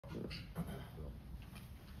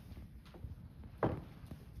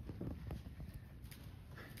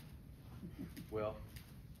Well,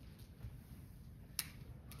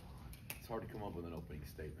 it's hard to come up with an opening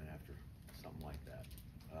statement after something like that.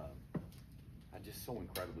 I'm just so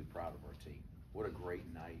incredibly proud of our team. What a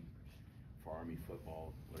great night for Army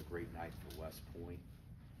football. What a great night for West Point.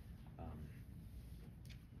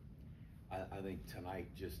 I think tonight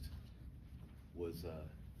just was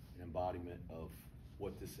an embodiment of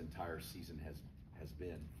what this entire season has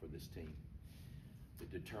been for this team. The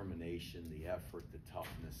determination, the effort, the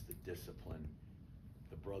toughness, the discipline,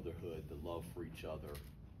 the brotherhood, the love for each other,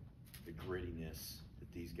 the grittiness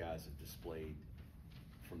that these guys have displayed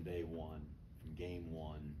from day one, from game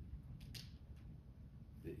one.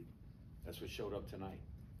 That's what showed up tonight.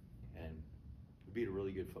 And we beat a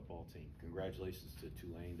really good football team. Congratulations to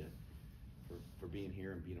Tulane for being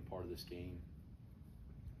here and being a part of this game.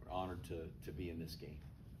 We're honored to be in this game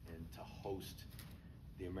and to host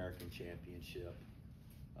the American Championship.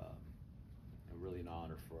 And really an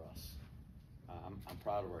honor for us. I'm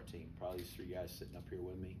proud of our team, proud of these three guys sitting up here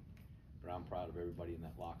with me, but I'm proud of everybody in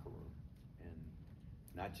that locker room. And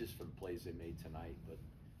not just for the plays they made tonight, but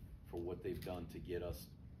for what they've done to get us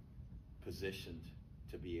positioned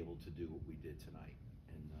to be able to do what we did tonight.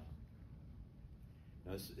 And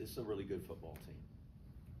it's a really good football team.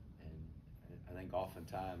 And I think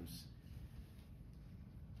oftentimes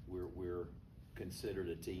we're considered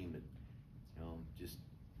a team that, just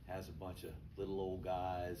has a bunch of little old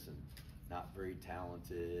guys and not very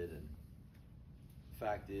talented. And the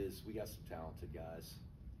fact is, we got some talented guys.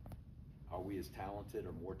 Are we as talented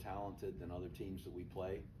or more talented than other teams that we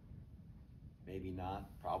play? Maybe not,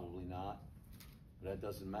 probably not, but that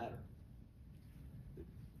doesn't matter. You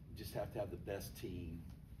just have to have the best team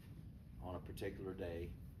on a particular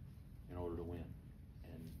day in order to win.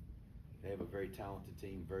 And they have a very talented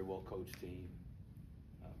team, very well coached team.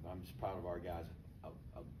 But I'm just proud of our guys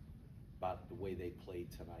about the way they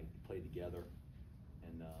played tonight. They played together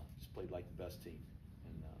and just played like the best team.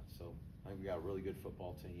 And so I think we got a really good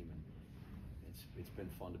football team, and it's been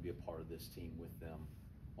fun to be a part of this team with them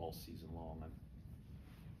all season long.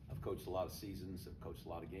 I've coached a lot of seasons, I've coached a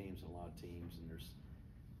lot of games and a lot of teams, and there's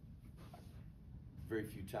very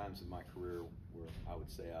few times in my career where I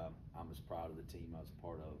would say I'm as proud of the team I was a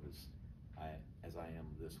part of as I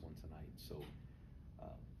am this one tonight. So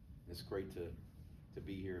it's great to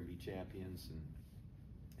be here and be champions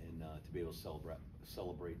and to be able to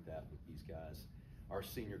celebrate that with these guys. Our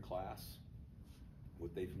senior class,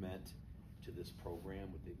 what they've meant to this program,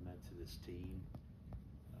 what they've meant to this team.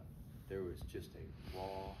 There was just a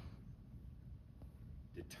raw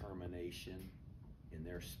determination in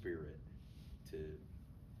their spirit to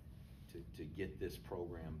get this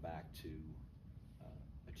program back to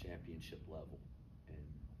a championship level, and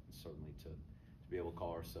certainly to be able to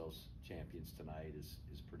call ourselves champions tonight is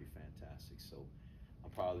pretty fantastic. So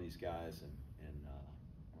I'm proud of these guys, and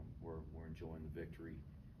we're enjoying the victory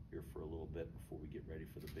here for a little bit before we get ready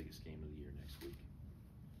for the biggest game of the year next week.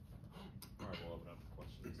 All right, we'll open up for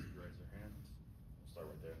questions. If you raise your hand, we'll start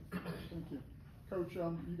right there. Thank you. Coach,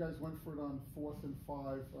 you guys went for it on 4th and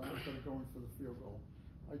 5 instead of going for the field goal.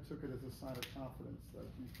 I took it as a sign of confidence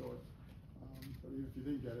that you thought that even if you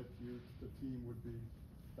didn't get it, the team would be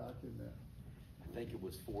back in there. I think it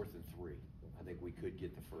was 4th and 3. I think we could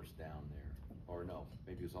get the first down there. Or no,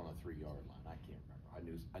 maybe it was on the 3-yard line. I can't remember.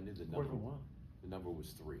 I knew the number. 4th and 1. The number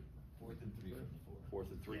was 3. 4th and 3 from the 4.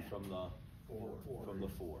 4th and 3 from the 4. From the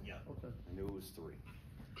 4. Yeah. Okay. I knew it was 3.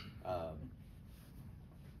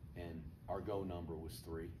 And our go number was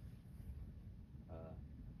 3.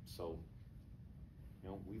 So,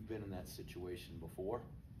 we've been in that situation before,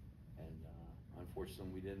 and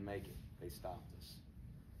unfortunately we didn't make it. They stopped us.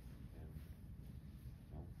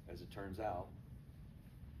 And as it turns out,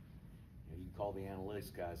 you can call the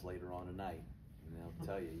analytics guys later on tonight, and they'll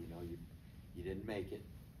tell you, you didn't make it,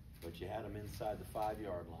 but you had them inside the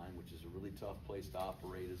 5-yard line, which is a really tough place to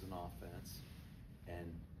operate as an offense,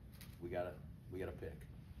 and we got a pick.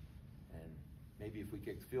 And maybe if we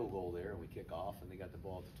kick the field goal there and we kick off and they got the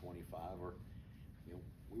ball at the 25, or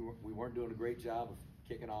we weren't doing a great job of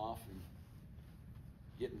kicking off and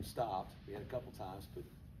getting stopped. We had a couple times, but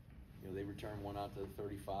they returned one out to the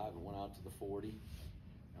 35 and one out to the 40.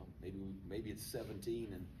 Maybe it's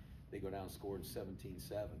 17 and they go down and score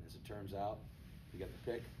 17-7. As it turns out, we got the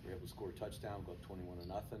pick. We were able to score a touchdown, go up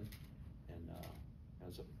 21-0, and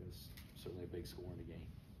it was certainly a big score in the game.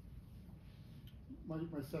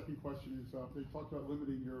 My second question is, they talked about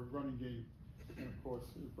limiting your running game, and of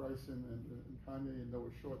course Bryson and Kayne and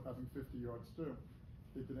Noah Short having 50 yards too.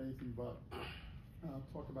 They did anything but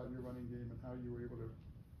talk about your running game and how you were able to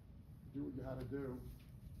do what you had to do,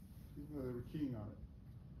 even though they were keen on it.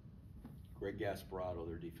 Greg Gasparotto,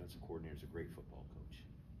 their defensive coordinator, is a great football coach.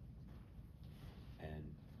 And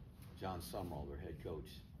John Summerall, their head coach,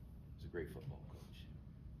 is a great football coach.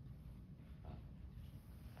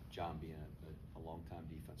 John being a longtime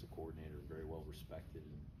defensive coordinator, very well respected,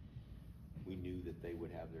 and we knew that they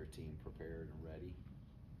would have their team prepared and ready.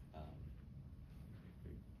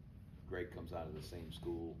 Greg comes out of the same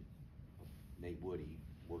school. Nate Woody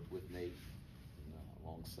worked with Nate, and,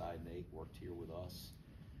 alongside Nate, worked here with us,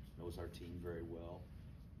 knows our team very well.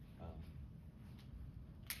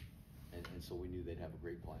 And so we knew they'd have a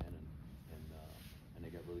great plan, and they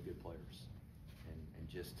got really good players. And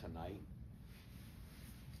just tonight,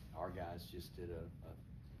 our guys just did a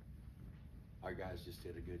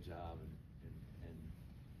good job and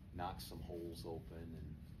knocked some holes open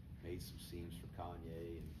and made some seams for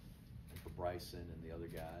Kayne and for Bryson and the other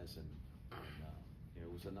guys, and you know,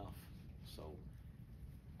 it was enough. So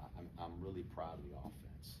I'm really proud of the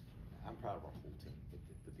offense. I'm proud of our whole team, but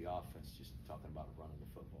the offense, just talking about running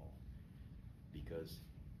the football, because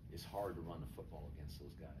it's hard to run the football against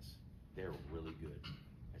those guys. They're really good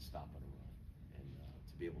at stopping a run, and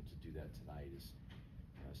to be able to do that tonight is,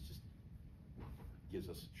 it's just gives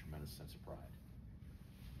us a tremendous sense of pride.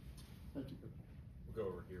 Thank you. We'll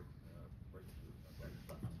go over here, right to the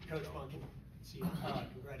Coach Monken,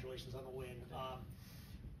 congratulations on the win.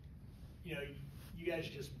 You know, you guys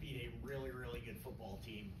just beat a really, really good football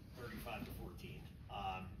team, 35-14,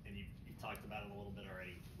 and you talked about it a little bit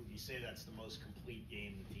already. Would you say that's the most complete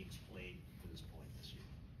game the team's played to this point this year?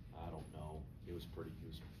 I don't know. It was pretty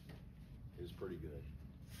good.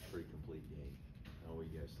 Pretty complete game. I don't know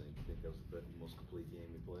what you guys think. You think that was the most complete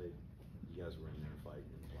game we played? You guys were in there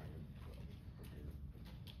fighting and playing.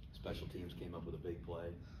 Special teams came up with a big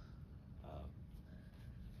play.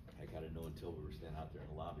 Heck, I didn't know until we were standing out there in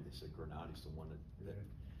the lobby. They said Granati's the one that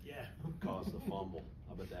yeah. caused the fumble.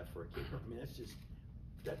 How about that for a kicker? I mean,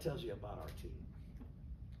 that tells you about our team.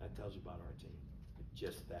 That tells you about our team.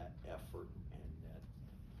 Just that effort and that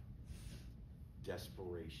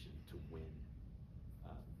desperation to win.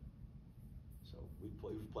 So we've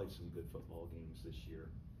played some good football games this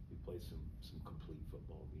year. We played some complete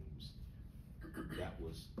football games.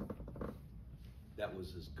 That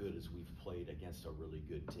was as good as we've played against a really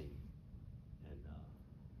good team, and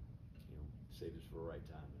you know, saved us for the right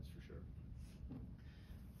time. That's for sure.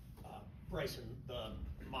 Bryson, the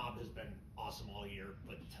mob has been awesome all year,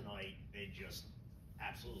 but tonight they just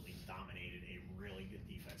absolutely dominated a really good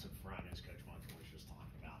defensive front, as Coach Monken was just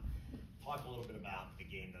talking about. Talk a little bit about the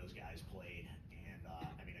game those guys played, and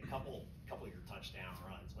I mean, a couple of your touchdown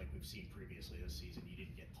runs, like we've seen previously this season, you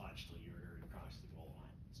didn't get touched till you were already across the goal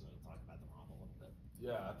line. So talk about the mob a little bit.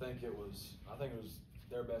 Yeah, I think it was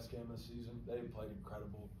their best game of the season. They played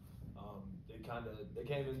incredible. They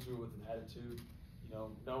came into it with an attitude, you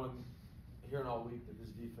know, hearing all week that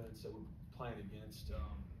this defense that we're playing against,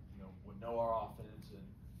 you know, would know our offense and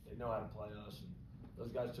they know how to play us, and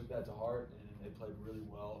those guys took that to heart and they played really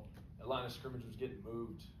well. The line of scrimmage was getting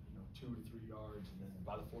moved, you know, 2 to 3 yards, and then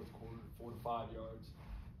by the fourth quarter, 4 to 5 yards.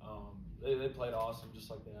 They played awesome, just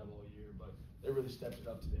like they have all year, but they really stepped it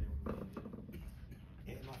up today when we needed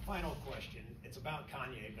it. And my final question, it's about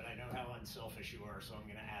Kayne, but I know how unselfish you are, so I'm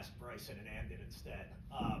going to ask Bryson and Andon instead.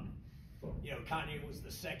 You know, Kayne was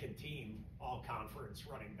the second team all-conference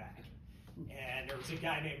running back. And there was a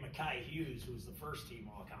guy named Mekhi Hughes who was the first team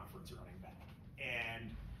all-conference running back.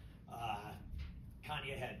 And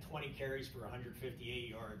Kayne had 20 carries for 158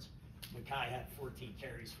 yards. Mekhi had 14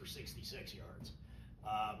 carries for 66 yards.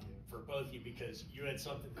 For both of you, because you had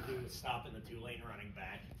something to do with stopping the Tulane running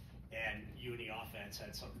back, and you and the offense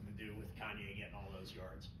had something to do with Kayne getting all those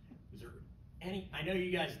yards. Was there I know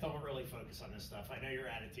you guys don't really focus on this stuff. I know your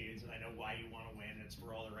attitudes, and I know why you want to win. It's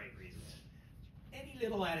for all the right reasons. Any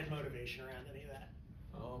little added motivation around any of that?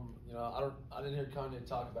 You know, I didn't hear Kayne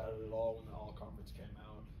talk about it at all when the all conference came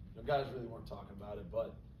out. You know, guys really weren't talking about it,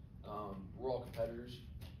 but we're all competitors.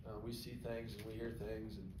 We see things and we hear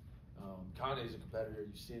things, and Kayne is a competitor.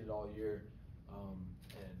 You've seen it all year,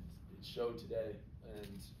 and it showed today.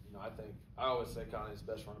 And you know, I always say Kayne is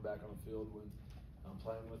the best running back on the field when I'm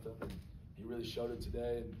playing with him. And he really showed it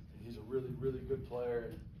today, and he's a really, really good player.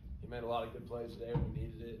 And he made a lot of good plays today when we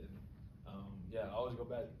needed it. And yeah, I always go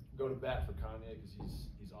to bat for Kayne because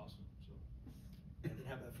he's awesome. So. And then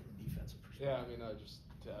how about from a defensive perspective? Yeah, I mean, just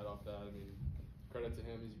to add off that, I mean, credit to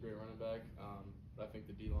him, he's a great running back. But I think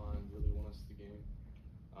the D-line really won us the game.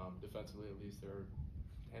 Defensively, at least, they're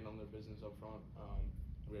handling their business up front.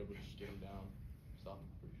 We were able to just get him down, stop him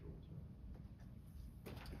pretty short.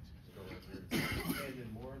 So. records. And then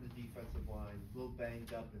more on the defensive line, a little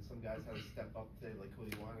banged up, and some guys had to step up today, like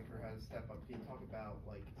Cody Weineker had to step up. Can you talk about,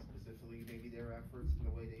 like, specifically maybe their efforts and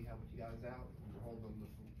the way they helped you guys out and holding them to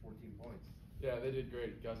 14 points? Yeah, they did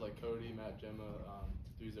great. Guys like Cody, Matt, Gemma,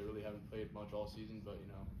 dudes that really haven't played much all season, but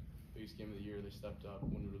biggest game of the year, they stepped up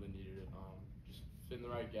when we really needed it. Just fitting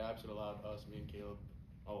the right gaps, it allowed us, me and Caleb,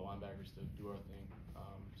 all the linebackers to do our thing.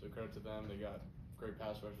 So credit to them. They got great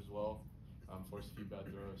pass rush as well. Forced a few bad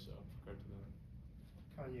throws, so credit to them.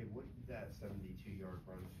 Kanye, what did that 72-yard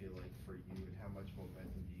run feel like for you, and how much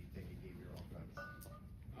momentum do you think it gave your offense?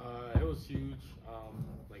 It was huge.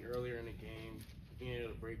 Like earlier in the game, being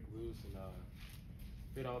able to break loose and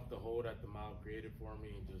fit off the hold that the mile created for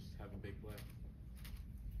me and just have a big play.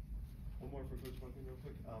 One more for Coach Monken real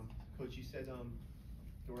quick. Coach, you said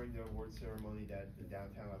during the award ceremony that the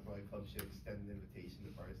Downtown Athletic Club should extend an invitation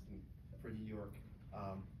to Bryson for New York.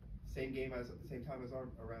 Same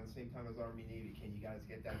time as Army Navy. Can you guys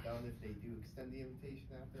get that done if they do extend the invitation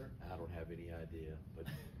out there? I don't have any idea, but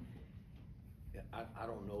I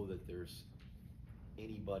don't know that there's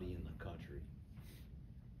anybody in the country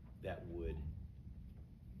that would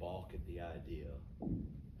balk at the idea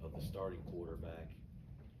of the starting quarterback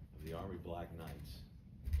of the Army Black Knights,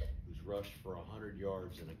 who's rushed for 100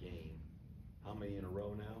 yards in a game. How many in a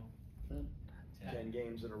row now? 10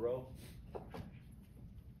 games in a row?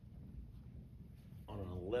 On an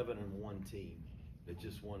 11-1 team that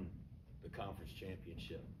just won the conference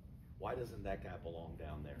championship. Why doesn't that guy belong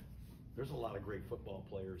down there? There's a lot of great football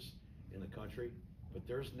players in the country, but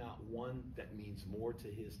there's not one that means more to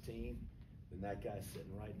his team than that guy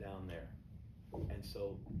sitting right down there. And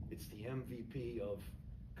so it's the MVP of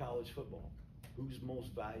college football. Who's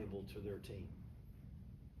most valuable to their team?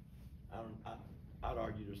 I'd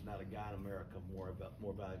argue there's not a guy in America more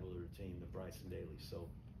valuable to their team than Bryson Daly. So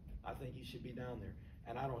I think he should be down there.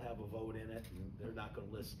 And I don't have a vote in it, and they're not going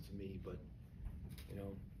to listen to me, but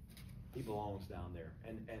he belongs down there.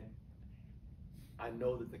 And I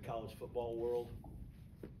know that the college football world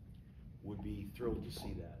would be thrilled to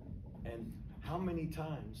see that. And how many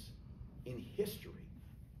times in history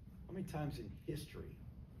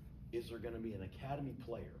is there going to be an academy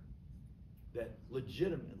player that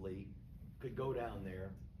legitimately could go down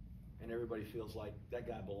there and everybody feels like that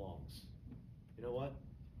guy belongs? You know what?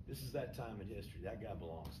 This is that time in history. That guy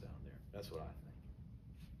belongs down there. That's what I think.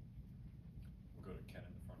 We'll go to Ken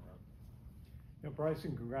in the front row.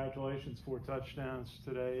 Bryson, congratulations, 4 touchdowns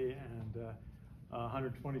today and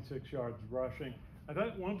 126 yards rushing. I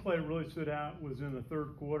thought one play that really stood out was in the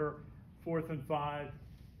third quarter, 4th and 5.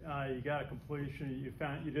 You got a completion.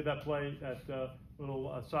 You did that play, that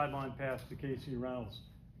little sideline pass to Casey Reynolds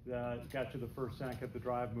that got you the first down, kept the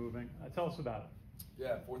drive moving. Tell us about it.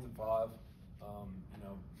 Yeah, 4th and 5.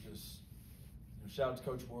 Shout out to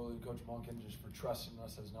Coach Worley and Coach Monken just for trusting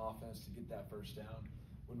us as an offense to get that first down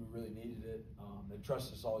when we really needed it. They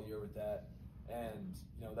trusted us all year with that. And,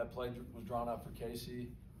 that play was drawn up for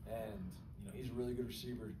Casey. And, he's a really good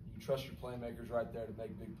receiver. You trust your playmakers right there to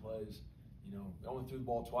make big plays. We only threw the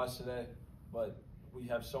ball twice today, but we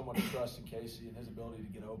have so much trust in Casey and his ability to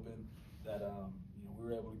get open that, we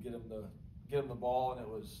were able to get him the ball, and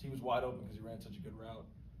he was wide open because he ran such a good route.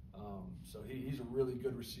 So he's a really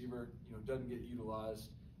good receiver. Doesn't get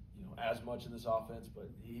utilized, as much in this offense, but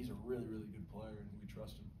he's a really, really good player, and we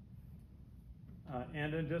trust him.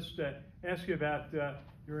 Andon, just ask you about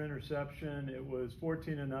your interception. It was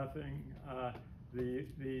 14-0.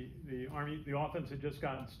 The offense had just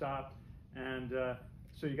gotten stopped, and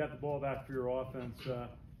so you got the ball back for your offense,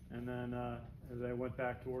 and then they went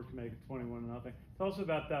back to work to make it 21-0. Tell us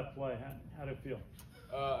about that play. How did it feel?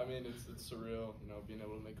 It's surreal, being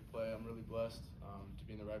able to make a play. I'm really blessed to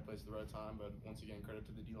be in the right place at the right time, but once again, credit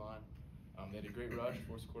to the D-line. They had a great rush,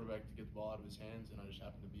 forced the quarterback to get the ball out of his hands, and I just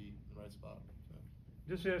happened to be in the right spot. So.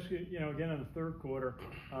 Just to ask you, again in the third quarter,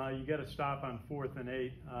 you get a stop on 4th and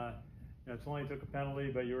 8. It's only took a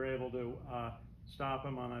penalty, but you were able to stop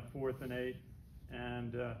him on that 4th and 8,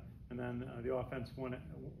 and then the offense went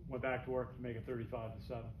back to work to make it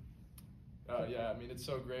 35-7. Yeah, it's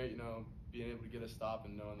so great, being able to get a stop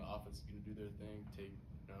and knowing the offense is going to do their thing, take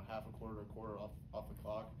half a quarter or a quarter off the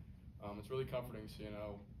clock. It's really comforting. So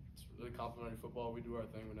it's really complimentary football. We do our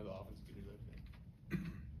thing. We know the offense is going to do their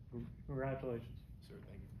thing. Congratulations. Sir,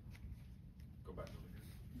 thank you. Go back over here.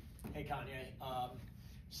 Hey, Kanye.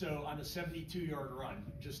 So on the 72-yard run,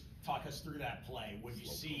 just talk us through that play. What did you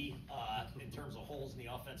see in terms of holes in the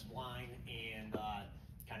offensive line, and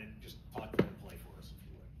kind of just talk through the play for us, if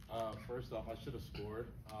you would. First off, I should have scored.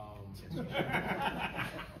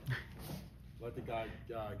 Let the guy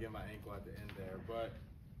get my ankle at the end there. But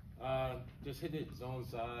Just hit it zone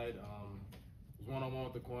side. Was one-on-one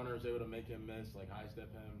with the corner, was able to make him miss, like high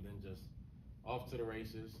step him, then just off to the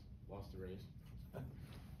races. Lost the race.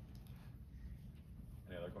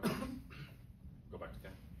 Any other questions? Go back to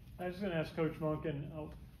Ken. I was going to ask Coach Monken,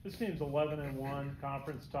 this team's 11-1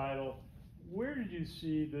 conference title. Where did you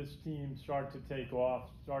see this team start to take off,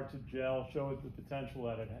 start to gel, show it the potential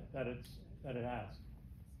that it has?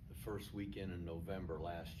 The first weekend in November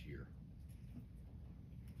last year.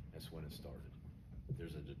 That's when it started.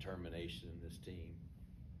 There's a determination in this team.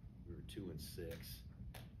 We were 2-6.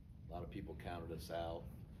 A lot of people counted us out.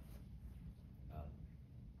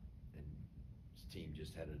 And this team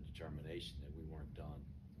just had a determination that we weren't done.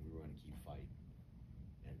 We were going to keep fighting.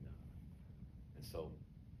 And so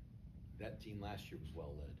that team last year was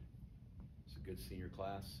well led. It's a good senior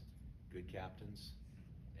class, good captains,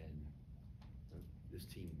 and this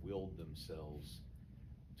team willed themselves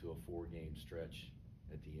to a 4-game stretch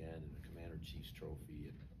at the end in the Commander-in-Chief's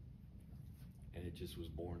trophy, and it just was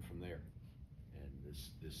born from there. And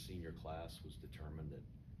this senior class was determined that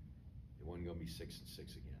it wasn't going to be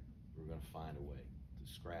 6-6 again. We were going to find a way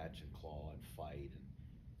to scratch and claw and fight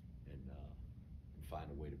and find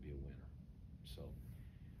a way to be a winner. So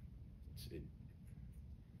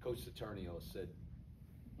Coach Saturnio said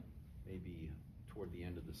maybe toward the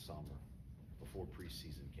end of the summer, before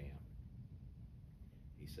preseason camp,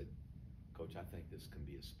 he said, Coach, I think this can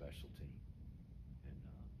be a special team. And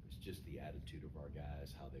it's just the attitude of our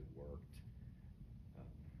guys, how they worked,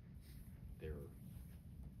 their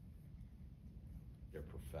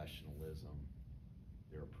professionalism,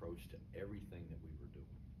 their approach to everything that we were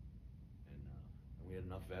doing. And we had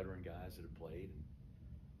enough veteran guys that had played, and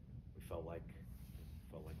we felt like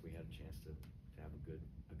we had a chance to have a good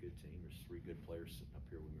team. There's 3 good players sitting up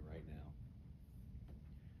here with me right now.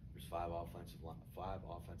 There's 5 offensive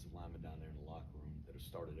linemen down there in the locker room that have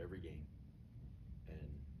started every game, and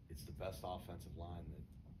it's the best offensive line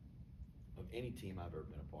of any team I've ever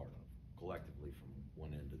been a part of, collectively from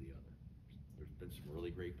one end to the other. There's been some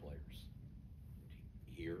really great players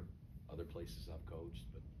here, other places I've coached,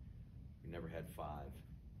 but we never had 5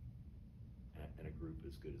 and a group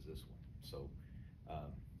as good as this one. So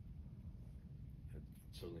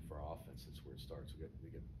certainly for our offense, that's where it starts.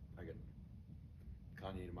 I got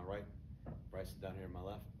Kayne to my right, Bryson down here to my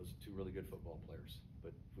left. Those are 2 really good football players.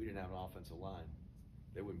 But if we didn't have an offensive line,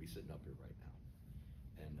 they wouldn't be sitting up here right now.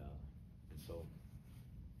 And so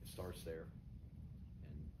it starts there.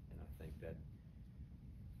 And I think that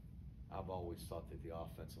I've always thought that the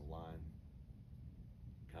offensive line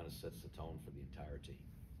kind of sets the tone for the entire team.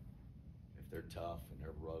 If they're tough and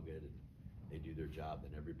they're rugged and they do their job,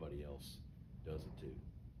 then everybody else does it too.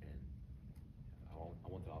 And I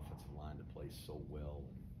want the offensive line to play so well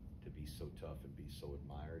and to be so tough and be so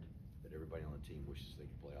admired that everybody on the team wishes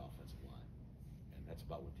they could play offensive line. And that's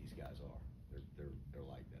about what these guys are. They're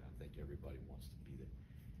like that. I think everybody wants to be that.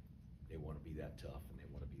 They want to be that tough, and they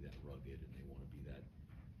want to be that rugged, and they want to be that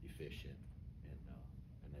efficient.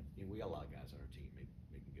 And that, we got a lot of guys on our team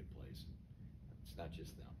making good plays. It's not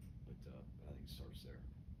just them, but I think it starts there.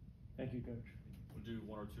 Thank you, Coach. We'll do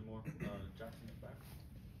 1 or 2 more. Jackson in the back.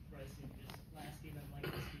 Bryson, just last game at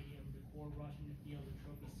Lincoln Stadium, the core rushing the field, the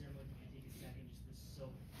trophy ceremony, can you take a second just to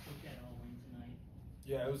soak that all in tonight?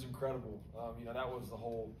 Yeah, it was incredible. That was the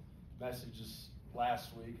whole message this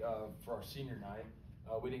last week for our senior night.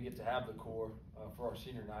 We didn't get to have the core for our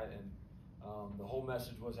senior night, and the whole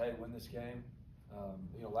message was, hey, win this game.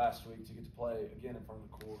 Last week to get to play again in front of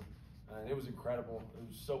the core. And it was incredible. It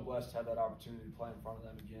was so blessed to have that opportunity to play in front of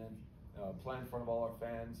them again, play in front of all our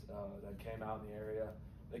fans that came out in the area.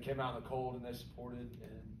 They came out in the cold and they supported,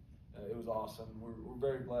 and it was awesome. We're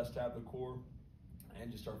very blessed to have the core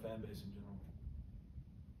and just our fan base in general.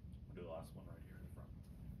 We'll do the last one right here in the front.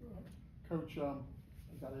 Coach,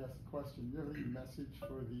 I got to ask a question. Do you have any message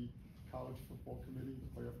for the college football committee, the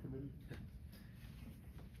playoff committee?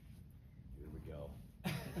 Here we go.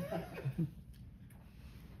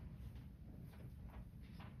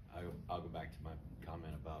 I'll go back to my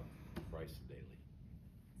comment about Bryson Daly.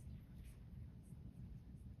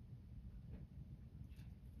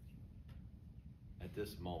 At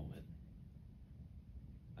this moment,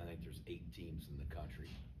 I think there's 8 teams in the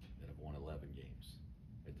country that have won 11 games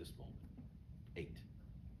at this moment. 8.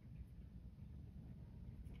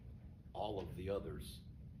 All of the others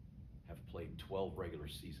have played 12 regular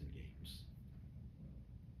season games.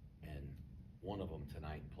 And one of them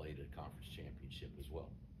tonight played a conference championship as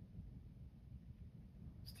well.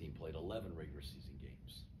 This team played 11 regular season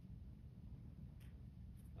games.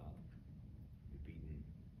 We've beaten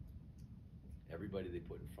everybody they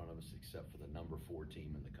put in front of us except for the number 4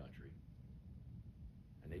 team in the country.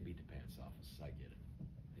 And And they beat the pants off us, I get it.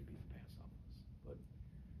 They beat the pants off us. But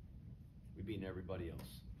we beat everybody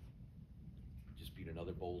else. Just beat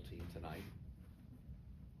another bowl team tonight.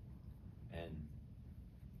 And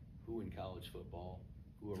who in college football,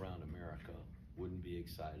 who around America wouldn't be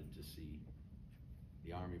excited to see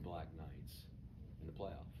the Army Black Knights in the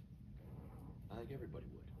playoff? I think everybody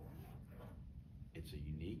would. It's a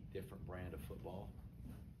unique, different brand of football.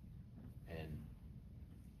 And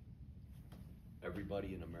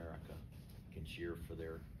everybody in America can cheer for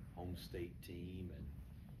their home state team and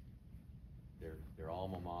their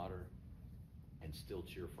alma mater and still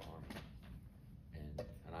cheer for Army.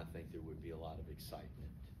 And I think there would be a lot of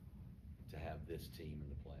excitement to have this team in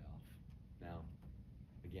the playoff. Now,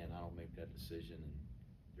 again, I don't make that decision, and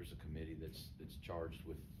there's a committee that's charged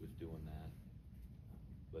with doing that.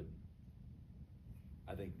 But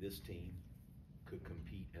I think this team could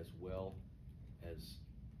compete as well as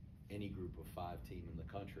any group of 5 team in the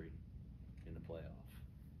country in the playoff.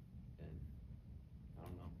 And I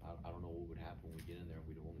don't know. I don't know what would happen when we get in there.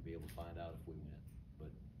 We'd only be able to find out if we win.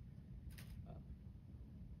 But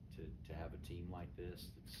to have a team like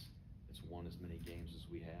this that's won as many games as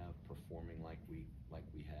we have, performing like we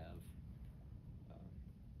have,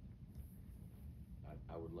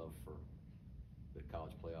 I would love for the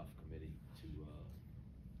college playoff committee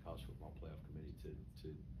college football playoff committee to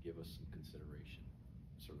give us some consideration.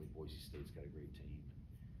 Certainly Boise State's got a great team,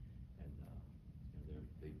 and you know,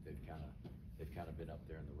 they've kind of been up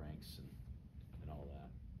there in the ranks and all that.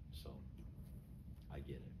 So I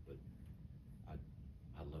get it, but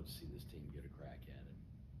I'd love to see this team get a crack at it,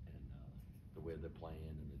 and the way they're playing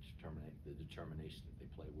and the determination that they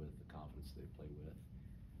play with, the confidence they play with.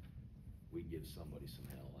 We give somebody some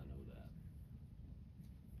hell, I know that.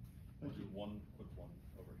 We'll do one quick one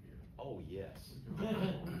over here. Oh, yes.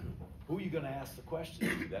 Who are you gonna ask the question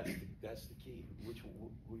to? That's the key.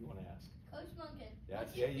 Who you wanna ask? Coach Monken.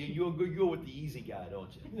 You go with the easy guy,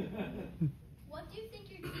 don't you? What do you think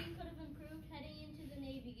your team could have improved heading into the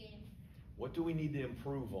Navy game? What do we need to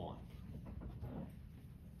improve on?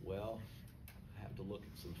 Well, I have to look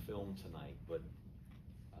at some film tonight, but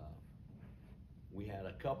we had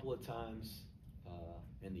a couple of times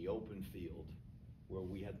in the open field where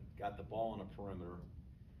we had got the ball on a perimeter,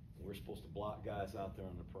 and we're supposed to block guys out there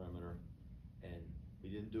on the perimeter, and we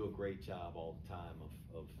didn't do a great job all the time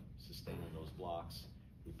of sustaining those blocks.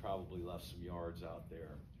 We probably left some yards out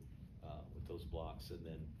there with those blocks, and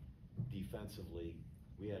then defensively,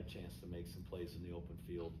 we had a chance to make some plays in the open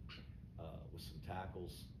field with some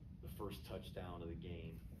tackles. The first touchdown of the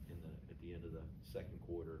game at the end of the second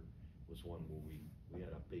quarter was one where we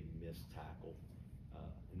had a big missed tackle,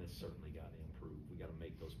 and this certainly got to improve. We got to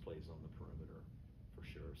make those plays on the perimeter for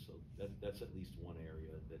sure. So that's at least one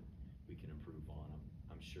area that we can improve on.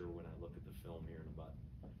 I'm sure when I look at the film here in about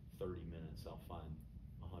 30 minutes, I'll find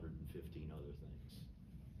 115 other things.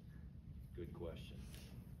 Good question.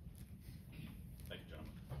 Thank you, John.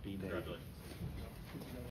 Be Navy. Congratulations.